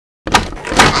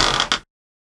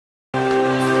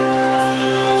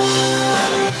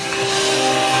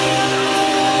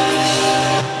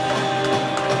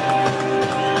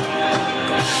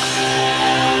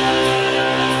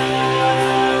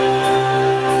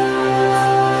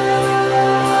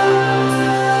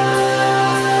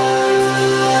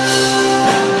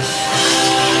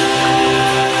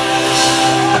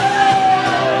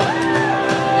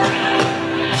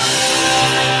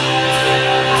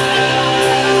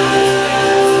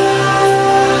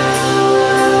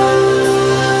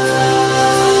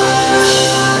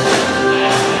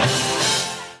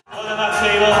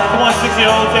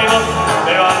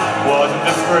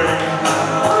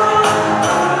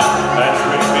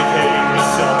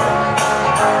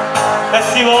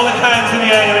see all the hands in the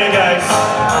air here, guys.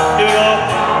 Here we go.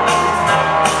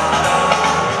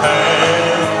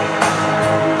 Hands.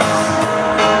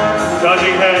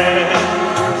 Dodgy hands.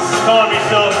 Come on, be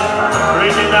so.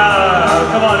 Reach it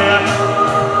now. Come on here.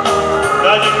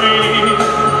 Dodgy feet.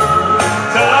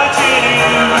 Touching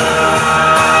you.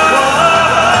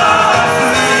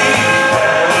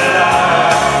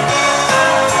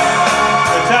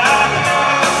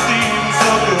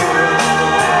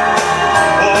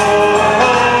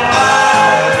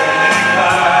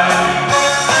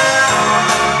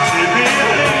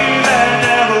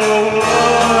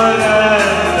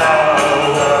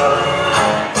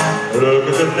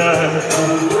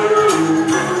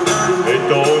 It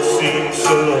don't seem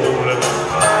so lonely.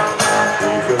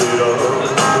 We fill it up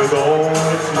with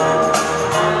only two.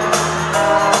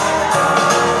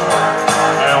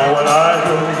 And when I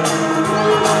look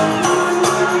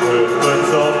with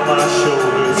hands on my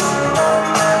shoulders,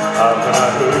 how can I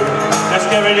hurt? Let's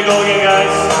get ready to go again,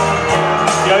 guys.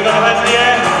 You got your hands in the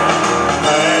air?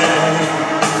 Hands,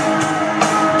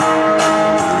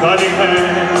 bloody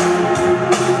hands.